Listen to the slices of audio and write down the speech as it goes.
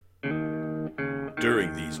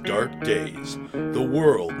During these dark days, the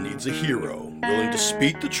world needs a hero willing to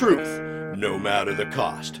speak the truth, no matter the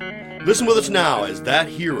cost. Listen with us now as that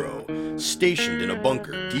hero, stationed in a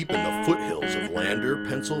bunker deep in the foothills of Lander,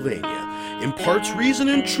 Pennsylvania, imparts reason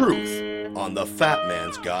and truth on the Fat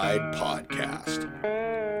Man's Guide podcast.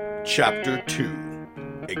 Chapter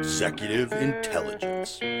 2, Executive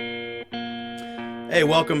Intelligence. Hey,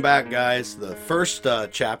 welcome back, guys. The first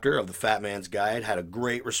chapter of the Fat Man's Guide had a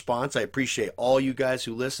great response. I appreciate all you guys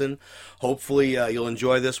who listen. Hopefully, you'll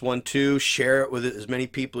enjoy this one too. Share it with as many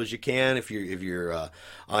people as you can. If you're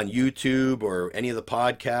on YouTube or any of the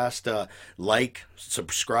podcast, like,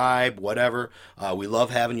 subscribe, whatever. We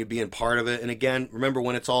love having you being part of it. And again, remember,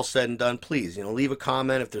 when it's all said and done, please, leave a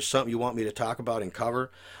comment if there's something you want me to talk about and cover.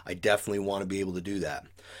 I definitely want to be able to do that.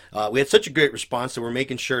 We had such a great response that we're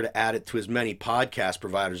making sure to add it to as many podcast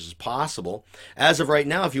providers as possible. As of right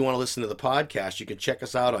now, if you want to listen to the podcast, you can check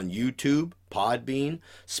us out on YouTube, Podbean,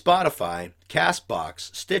 Spotify,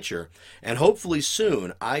 Castbox, Stitcher, and hopefully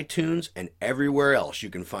soon iTunes and everywhere else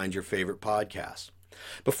you can find your favorite podcasts.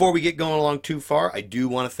 Before we get going along too far, I do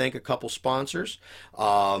want to thank a couple sponsors.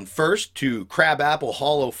 First, to Crabapple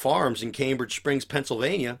Hollow Farms in Cambridge Springs,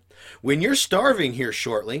 Pennsylvania. When you're starving here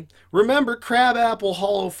shortly, remember Crabapple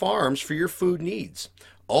Hollow Farms for your food needs.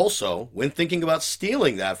 Also, when thinking about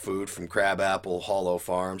stealing that food from Crabapple Hollow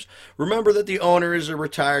Farms, remember that the owner is a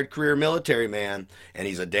retired career military man, and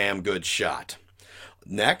he's a damn good shot.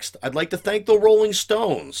 Next, I'd like to thank the Rolling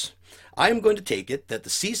Stones. I am going to take it that the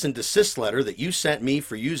cease and desist letter that you sent me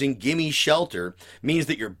for using Gimme Shelter means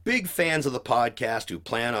that you're big fans of the podcast who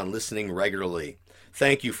plan on listening regularly.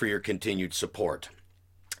 Thank you for your continued support.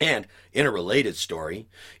 And in a related story,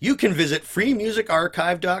 you can visit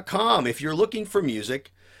freemusicarchive.com if you're looking for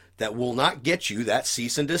music that will not get you that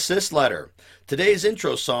cease and desist letter. Today's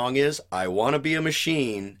intro song is I Wanna Be a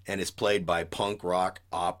Machine, and it's played by Punk Rock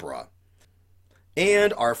Opera.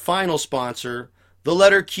 And our final sponsor, the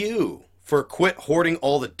letter Q, for quit hoarding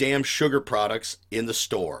all the damn sugar products in the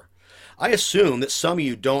store. I assume that some of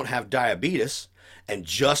you don't have diabetes and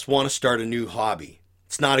just want to start a new hobby.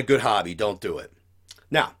 It's not a good hobby, don't do it.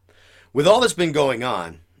 Now, with all that's been going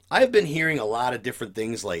on, I've been hearing a lot of different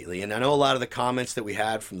things lately, and I know a lot of the comments that we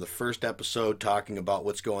had from the first episode talking about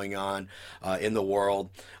what's going on in the world.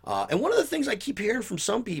 And one of the things I keep hearing from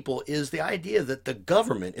some people is the idea that the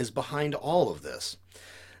government is behind all of this.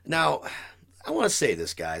 Now, I want to say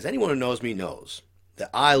this, guys. Anyone who knows me knows that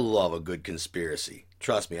I love a good conspiracy.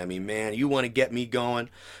 Trust me. I mean, man, you want to get me going?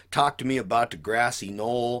 Talk to me about the grassy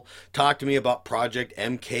knoll. Talk to me about Project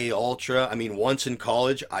MK Ultra. I mean, once in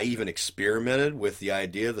college, I even experimented with the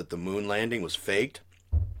idea that the moon landing was faked.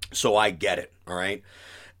 So I get it, all right?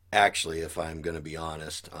 Actually, if I'm going to be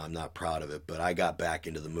honest, I'm not proud of it, but I got back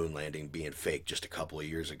into the moon landing being fake just a couple of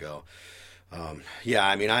years ago. Yeah,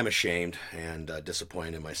 I mean, I'm ashamed and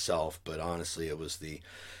disappointed in myself, but honestly, it was the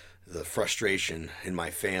frustration in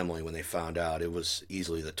my family when they found out. It was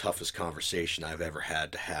easily the toughest conversation I've ever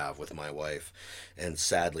had to have with my wife, and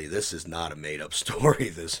sadly, this is not a made-up story.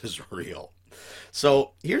 This is real.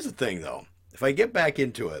 So here's the thing, though. If I get back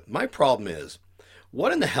into it, my problem is,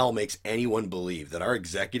 what in the hell makes anyone believe that our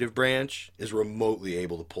executive branch is remotely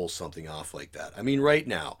able to pull something off like that? I mean, right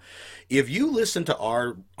now, if you listen to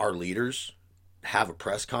our leaders have a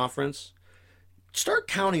press conference, start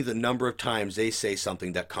counting the number of times they say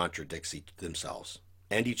something that contradicts themselves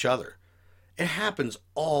and each other. It happens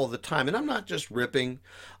all the time. And I'm not just ripping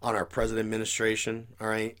on our present administration, all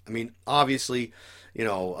right? I mean, obviously,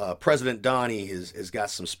 President Donnie has got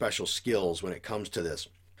some special skills when it comes to this.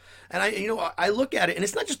 And I look at it, and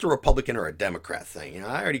it's not just a Republican or a Democrat thing.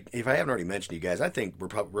 If I haven't already mentioned you guys, I think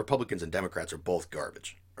Republicans and Democrats are both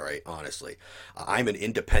garbage. All right, honestly, I'm an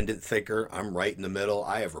independent thinker. I'm right in the middle.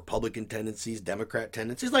 I have Republican tendencies, Democrat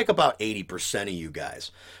tendencies, like about 80% of you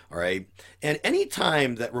guys. All right, and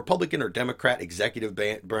anytime that Republican or Democrat executive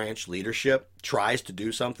branch leadership tries to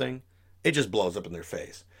do something, it just blows up in their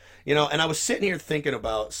face. And I was sitting here thinking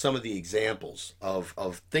about some of the examples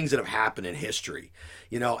of things that have happened in history,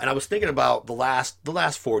 and I was thinking about the last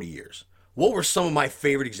 40 years. What were some of my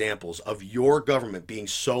favorite examples of your government being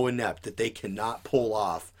so inept that they cannot pull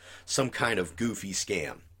off some kind of goofy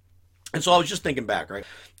scam? And so I was just thinking back, right?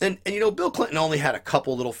 And Bill Clinton only had a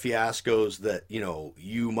couple little fiascos that,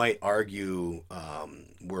 you might argue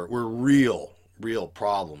were real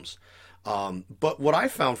problems. But what I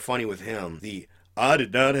found funny with him, I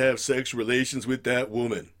did not have sexual relations with that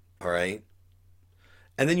woman, all right?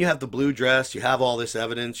 And then you have the blue dress, you have all this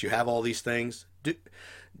evidence, you have all these things.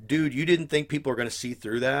 Dude, you didn't think people were going to see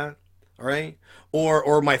through that, all right?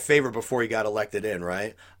 Or my favorite before he got elected in,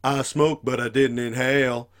 right? I smoked, but I didn't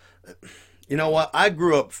inhale. You know what? I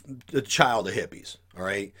grew up a child of hippies. All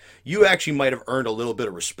right. You actually might have earned a little bit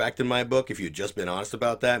of respect in my book if you had just been honest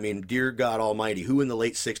about that. I mean, dear God Almighty, who in the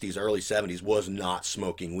late 60s, early 70s was not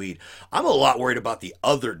smoking weed? I'm a lot worried about the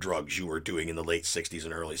other drugs you were doing in the late 60s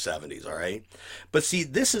and early 70s. All right. But see,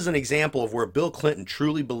 this is an example of where Bill Clinton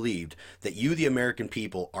truly believed that you, the American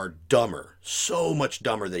people, are dumber, so much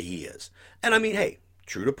dumber than he is. And I mean, hey,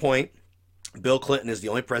 true to point, Bill Clinton is the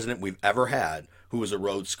only president we've ever had who was a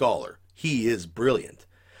Rhodes Scholar. He is brilliant.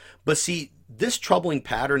 But see, this troubling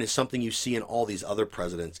pattern is something you see in all these other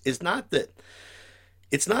presidents. It's not that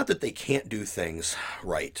they can't do things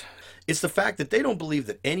right. It's the fact that they don't believe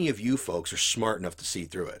that any of you folks are smart enough to see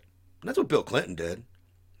through it. And that's what Bill Clinton did.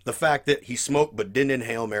 The fact that he smoked but didn't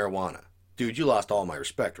inhale marijuana. Dude, you lost all my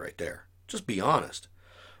respect right there. Just be honest.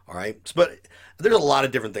 All right. But there's a lot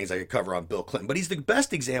of different things I could cover on Bill Clinton, but he's the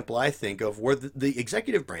best example, I think, of where the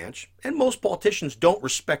executive branch and most politicians don't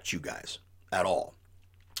respect you guys at all.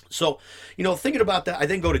 So, thinking about that, I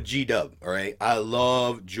then go to G-Dub, all right? I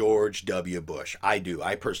love George W. Bush. I do.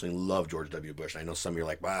 I personally love George W. Bush. I know some of you are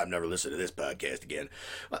like, well, I've never listened to this podcast again.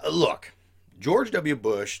 Look, George W.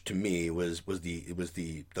 Bush, to me, was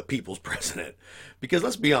the people's president. Because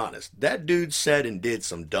let's be honest, that dude said and did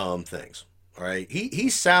some dumb things, all right? He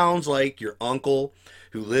sounds like your uncle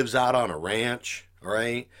who lives out on a ranch, all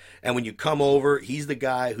right? And when you come over, he's the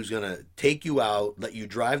guy who's going to take you out, let you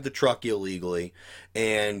drive the truck illegally,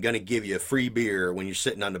 and going to give you a free beer when you're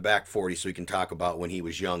sitting on the back 40 so he can talk about when he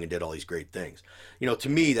was young and did all these great things. To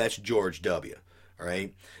me, that's George W., all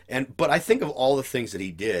right? But I think of all the things that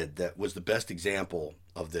he did that was the best example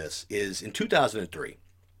of this is in 2003.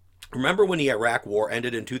 Remember when the Iraq War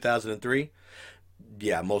ended in 2003?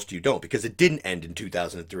 Yeah, most of you don't because it didn't end in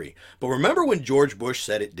 2003. But remember when George Bush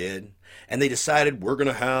said it did? And they decided we're going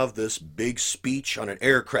to have this big speech on an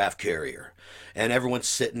aircraft carrier. And everyone's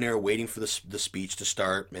sitting there waiting for the speech to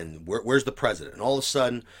start. And where's the president? And all of a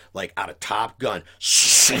sudden, like out of Top Gun,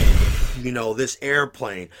 this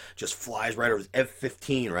airplane just flies right over the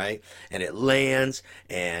F-15, right? And it lands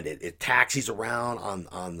and it taxis around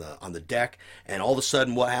on the deck. And all of a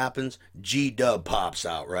sudden, what happens? G-Dub pops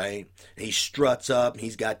out, right? And he struts up. And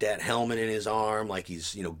he's got that helmet in his arm like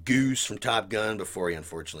he's, Goose from Top Gun before he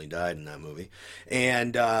unfortunately died in that movie.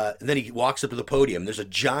 And then he walks up to the podium. There's a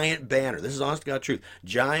giant banner. This is honest to God truth.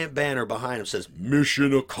 Giant banner behind him says,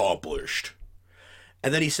 "Mission accomplished."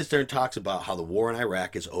 And then he sits there and talks about how the war in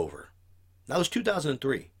Iraq is over. That was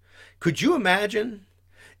 2003. Could you imagine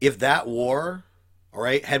if that war, all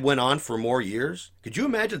right, had went on for more years? Could you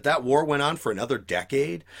imagine if that war went on for another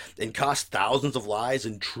decade and cost thousands of lives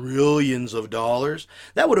and trillions of dollars?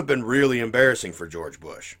 That would have been really embarrassing for George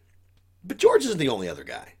Bush. But George isn't the only other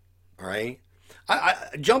guy, all right? I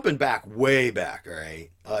jumping back, way back, all right?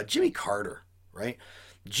 Jimmy Carter, right?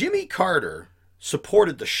 Jimmy Carter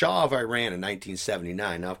supported the Shah of Iran in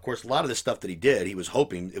 1979. Now, of course, a lot of the stuff that he did, he was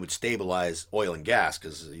hoping it would stabilize oil and gas,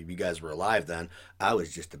 because if you guys were alive then, I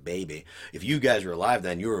was just a baby. If you guys were alive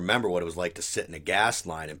then, you remember what it was like to sit in a gas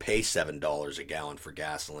line and pay $7 a gallon for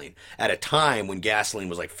gasoline at a time when gasoline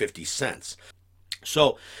was like 50 cents.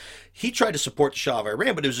 So he tried to support the Shah of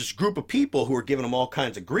Iran, but there was this group of people who were giving him all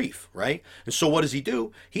kinds of grief, right? And so what does he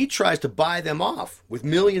do? He tries to buy them off with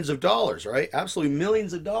millions of dollars, right? Absolutely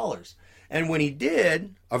millions of dollars. And when he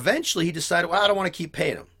did, eventually he decided, well, I don't want to keep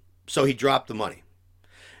paying him. So he dropped the money,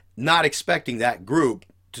 not expecting that group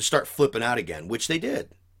to start flipping out again, which they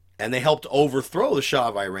did. And they helped overthrow the Shah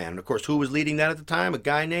of Iran. And of course, who was leading that at the time? A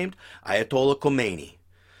guy named Ayatollah Khomeini.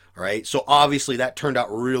 All right. So obviously that turned out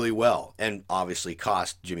really well and obviously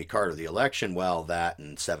cost Jimmy Carter the election. Well, that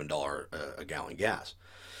and $7 a gallon gas.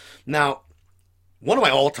 Now, one of my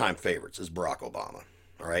all-time favorites is Barack Obama.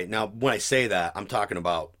 All right. Now, when I say that, I'm talking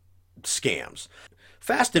about scams.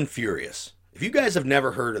 Fast and Furious. If you guys have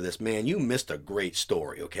never heard of this, man, you missed a great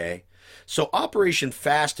story, okay? So Operation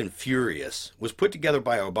Fast and Furious was put together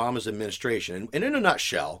by Obama's administration. And in a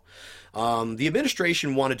nutshell, the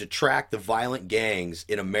administration wanted to track the violent gangs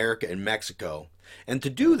in America and Mexico. And to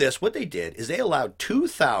do this, what they did is they allowed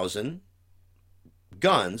 2,000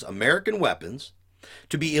 guns, American weapons,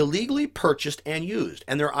 to be illegally purchased and used.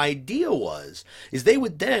 And their idea is they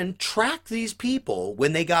would then track these people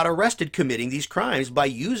when they got arrested committing these crimes by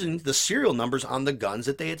using the serial numbers on the guns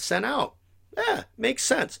that they had sent out. Yeah, makes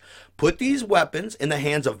sense. Put these weapons in the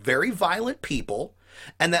hands of very violent people,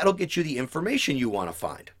 and that'll get you the information you want to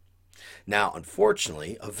find. Now,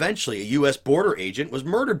 unfortunately, eventually a U.S. border agent was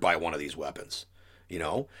murdered by one of these weapons.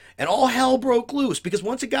 And all hell broke loose because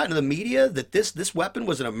once it got into the media that this weapon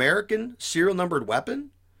was an American serial numbered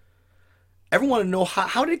weapon, everyone wanted to know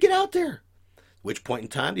how did it get out there? which point in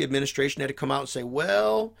time the administration had to come out and say,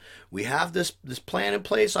 well, we have this plan in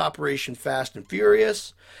place, Operation Fast and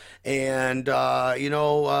Furious, and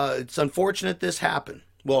it's unfortunate this happened.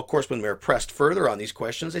 Well, of course, when they were pressed further on these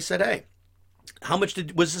questions, they said, hey, how much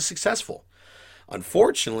was this successful?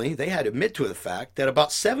 Unfortunately, they had to admit to the fact that about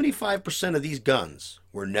 75% of these guns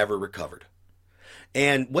were never recovered.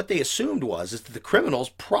 And what they assumed was is that the criminals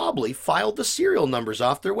probably filed the serial numbers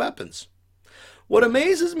off their weapons. What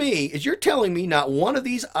amazes me is you're telling me not one of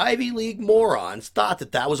these Ivy League morons thought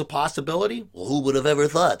that that was a possibility? Well, who would have ever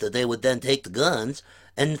thought that they would then take the guns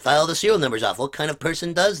and file the serial numbers off? What kind of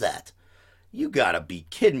person does that? You gotta be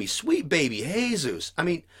kidding me, sweet baby Jesus. I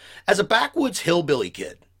mean, as a backwoods hillbilly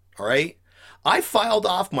kid, all right, I filed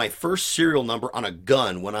off my first serial number on a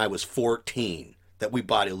gun when I was 14 that we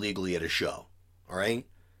bought illegally at a show, all right?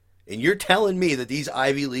 And you're telling me that these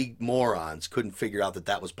Ivy League morons couldn't figure out that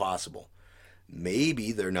that was possible.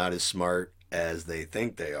 Maybe they're not as smart as they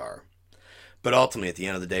think they are. But ultimately, at the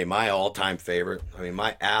end of the day, my all-time favorite,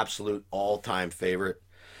 my absolute all-time favorite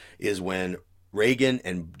is when Reagan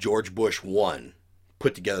and George Bush 1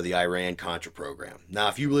 put together the Iran-Contra program. Now,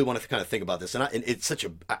 if you really want to kind of think about this, and it's such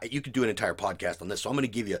a, you could do an entire podcast on this, so I'm going to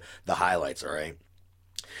give you the highlights, all right?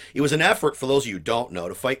 It was an effort, for those of you who don't know,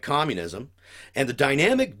 to fight communism, and the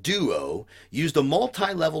dynamic duo used a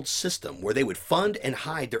multi-leveled system where they would fund and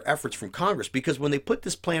hide their efforts from Congress, because when they put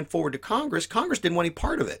this plan forward to Congress, Congress didn't want any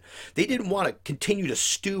part of it. They didn't want to continue to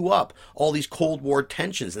stew up all these Cold War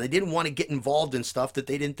tensions, and they didn't want to get involved in stuff that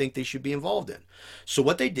they didn't think they should be involved in. So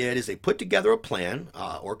what they did is they put together a plan,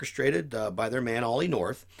 orchestrated by their man Ollie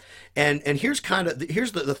North, and here's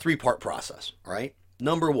the three-part process, all right?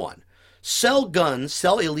 Number one, sell guns,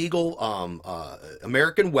 sell illegal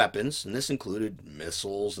American weapons, and this included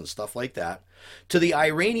missiles and stuff like that, to the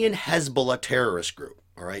Iranian Hezbollah terrorist group.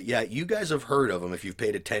 All right, yeah, you guys have heard of them if you've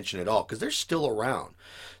paid attention at all, because they're still around.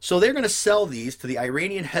 So they're going to sell these to the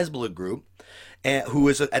Iranian Hezbollah group, who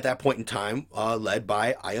is at that point in time led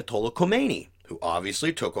by Ayatollah Khomeini, who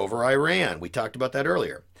obviously took over Iran. We talked about that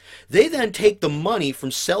earlier. They then take the money from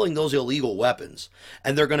selling those illegal weapons,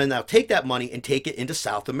 and they're going to now take that money and take it into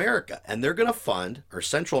South America, and they're going to fund, or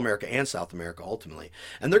Central America and South America ultimately,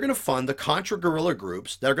 and they're going to fund the Contra guerrilla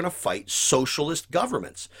groups that are going to fight socialist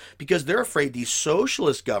governments, because they're afraid these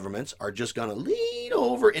socialist governments are just going to lean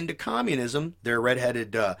over into communism, their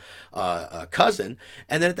redheaded cousin,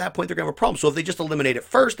 and then at that point they're going to have a problem. So if they just eliminate it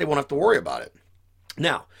first, they won't have to worry about it.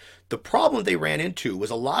 Now, the problem they ran into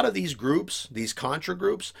was a lot of these groups, these Contra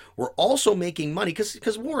groups, were also making money,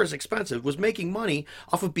 because war is expensive, was making money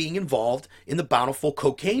off of being involved in the bountiful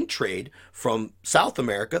cocaine trade from South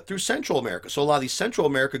America through Central America. So a lot of these Central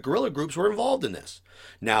America guerrilla groups were involved in this.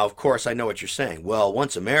 Now, of course, I know what you're saying. Well,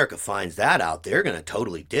 once America finds that out, they're going to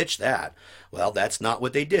totally ditch that. Well, that's not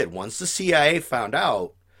what they did. Once the CIA found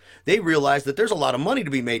out, they realized that there's a lot of money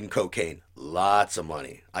to be made in cocaine. Lots of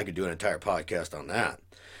money. I could do an entire podcast on that.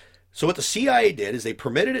 So what the CIA did is they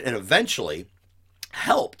permitted it and eventually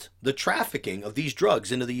helped the trafficking of these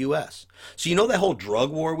drugs into the U.S. So you know that whole drug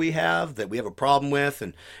war we have, that we have a problem with,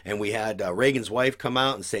 and we had Reagan's wife come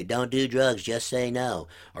out and say, don't do drugs, just say no,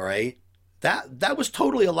 all right? That was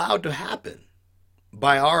totally allowed to happen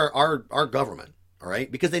by our government, all right?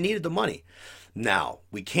 Because they needed the money. Now,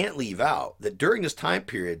 we can't leave out that during this time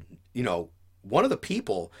period, one of the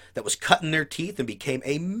people that was cutting their teeth and became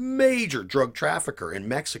a major drug trafficker in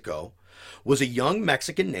Mexico was a young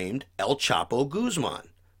Mexican named El Chapo Guzman.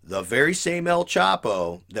 The very same El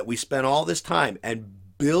Chapo that we spent all this time and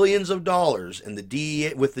billions of dollars in the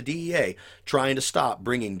DEA, with the DEA trying to stop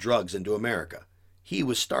bringing drugs into America. He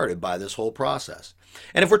was started by this whole process.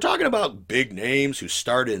 And if we're talking about big names who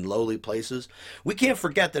started in lowly places, we can't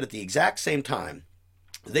forget that at the exact same time,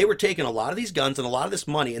 they were taking a lot of these guns and a lot of this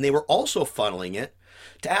money, and they were also funneling it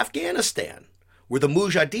to Afghanistan, where the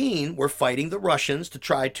Mujahideen were fighting the Russians to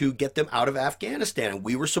try to get them out of Afghanistan, and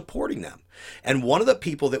we were supporting them. And one of the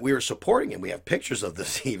people that we were supporting, and we have pictures of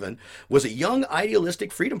this even, was a young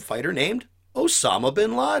idealistic freedom fighter named Osama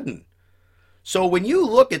bin Laden. So when you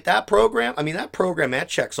look at that program, that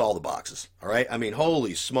checks all the boxes, all right?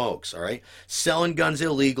 Holy smokes, all right? Selling guns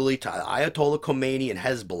illegally to Ayatollah Khomeini and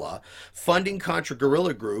Hezbollah, funding Contra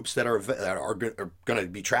guerrilla groups that are going to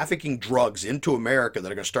be trafficking drugs into America,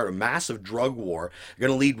 that are going to start a massive drug war,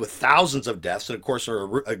 going to lead with thousands of deaths, and of course are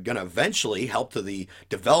going to eventually help to the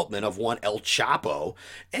development of one El Chapo,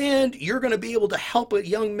 and you're going to be able to help a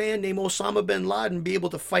young man named Osama bin Laden be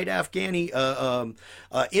able to fight Afghani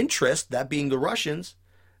interest, that being the Russians.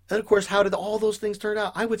 And of course, how did all those things turn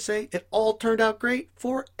out? I would say it all turned out great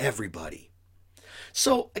for everybody.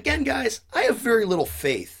 So again, guys, I have very little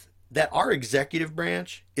faith that our executive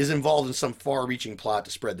branch is involved in some far-reaching plot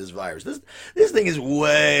to spread this virus. This thing is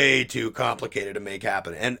way too complicated to make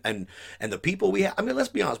happen. And the people we have, I mean, let's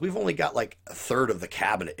be honest, we've only got like a third of the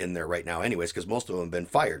cabinet in there right now anyways, because most of them have been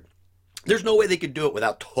fired. There's no way they could do it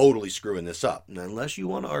without totally screwing this up, unless you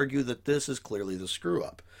want to argue that this is clearly the screw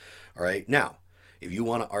up. All right, now, if you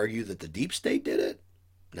want to argue that the deep state did it,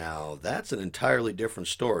 now that's an entirely different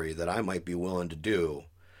story that I might be willing to do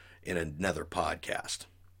in another podcast.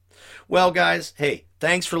 Well, guys, hey,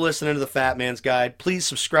 thanks for listening to the Fat Man's Guide. Please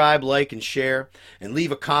subscribe, like, and share, and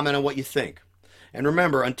leave a comment on what you think. And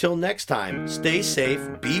remember, until next time, stay safe,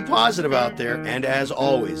 be positive out there, and as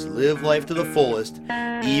always, live life to the fullest,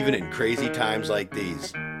 even in crazy times like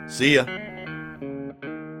these. See ya.